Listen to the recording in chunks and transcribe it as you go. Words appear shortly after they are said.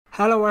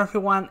Hello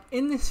everyone,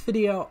 in this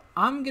video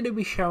I'm going to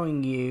be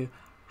showing you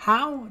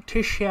how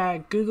to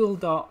share Google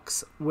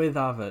Docs with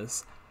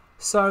others.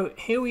 So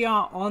here we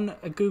are on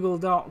a Google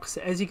Docs.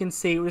 As you can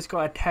see, we've just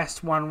got a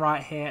test one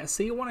right here.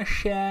 So you want to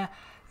share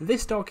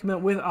this document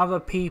with other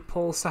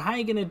people. So how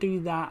you're going to do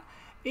that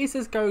is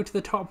just go to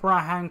the top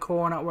right hand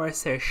corner where it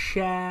says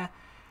share.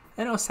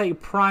 Then it'll say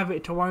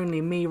private to only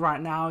me right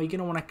now. You're going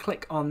to want to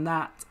click on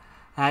that.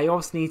 You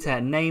also need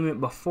to name it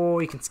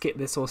before. You can skip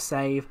this or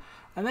save.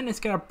 And then it's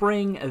going to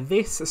bring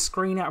this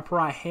screen up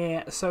right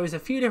here. So there's a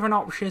few different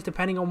options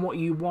depending on what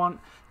you want.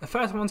 The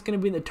first one's going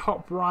to be in the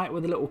top right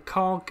with a little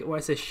cog where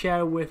it says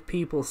share with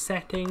people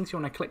settings. You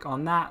want to click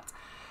on that.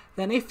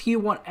 Then if you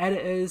want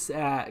editors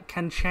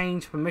can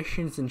change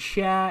permissions and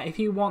share. If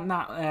you want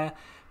that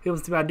people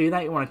to be able to do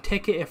that, you want to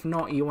tick it. If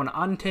not, you want to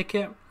untick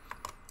it,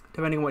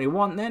 depending on what you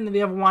want. Then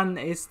the other one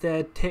is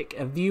to tick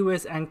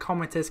viewers and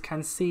commenters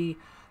can see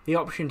the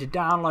option to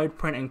download,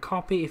 print and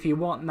copy. If you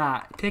want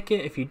that, tick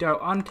it. If you don't,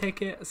 untick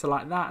it. So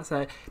like that.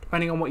 So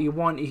depending on what you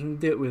want, you can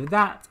do it with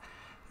that.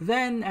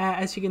 Then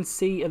as you can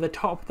see at the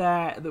top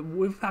there,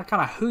 with that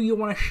kind of who you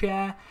want to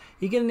share,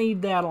 you're going to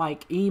need their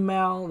like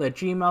email, their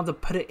Gmail to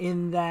put it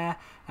in there.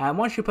 And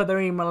once you put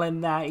their email in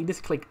there, you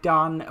just click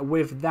done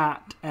with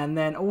that. And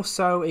then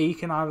also you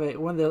can either,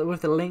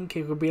 with the link,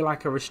 it could be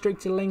like a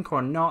restricted link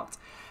or not.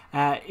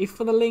 If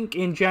for the link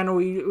in general,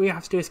 all you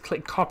have to do is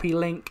click copy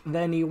link.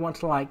 Then you want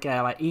to like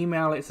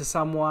email it to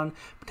someone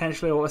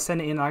potentially, or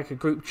send it in like a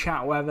group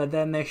chat, whatever.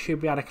 Then they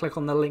should be able to click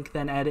on the link,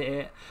 then edit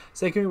it.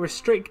 So it can be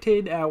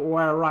restricted,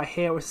 where right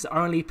here it says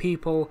only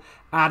people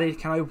added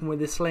can open with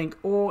this link,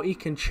 or you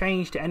can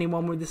change to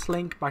anyone with this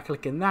link by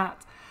clicking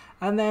that.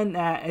 And then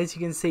as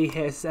you can see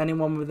here, it says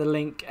anyone with the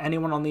link,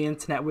 anyone on the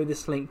internet with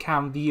this link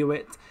can view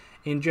it.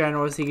 In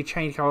general, so you can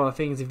change a couple of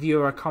things,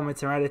 viewer,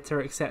 commenter,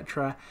 editor,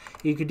 etc.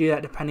 You could do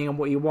that depending on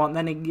what you want.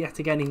 Then yet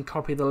again, you can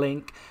copy the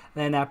link,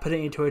 then put it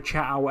into a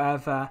chat or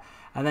whatever,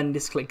 and then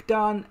just click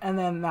done, and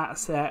then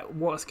that's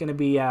what's going to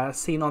be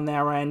seen on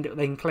their end.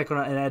 They can click on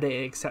it and edit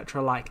it,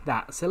 etc. like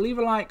that. So leave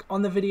a like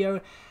on the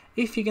video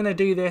if you're going to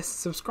do this.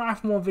 Subscribe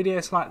for more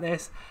videos like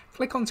this.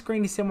 Click on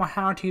screen to see more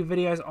how-to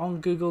videos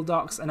on Google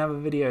Docs and other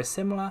videos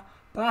similar.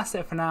 But that's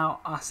it for now.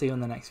 I'll see you in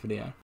the next video.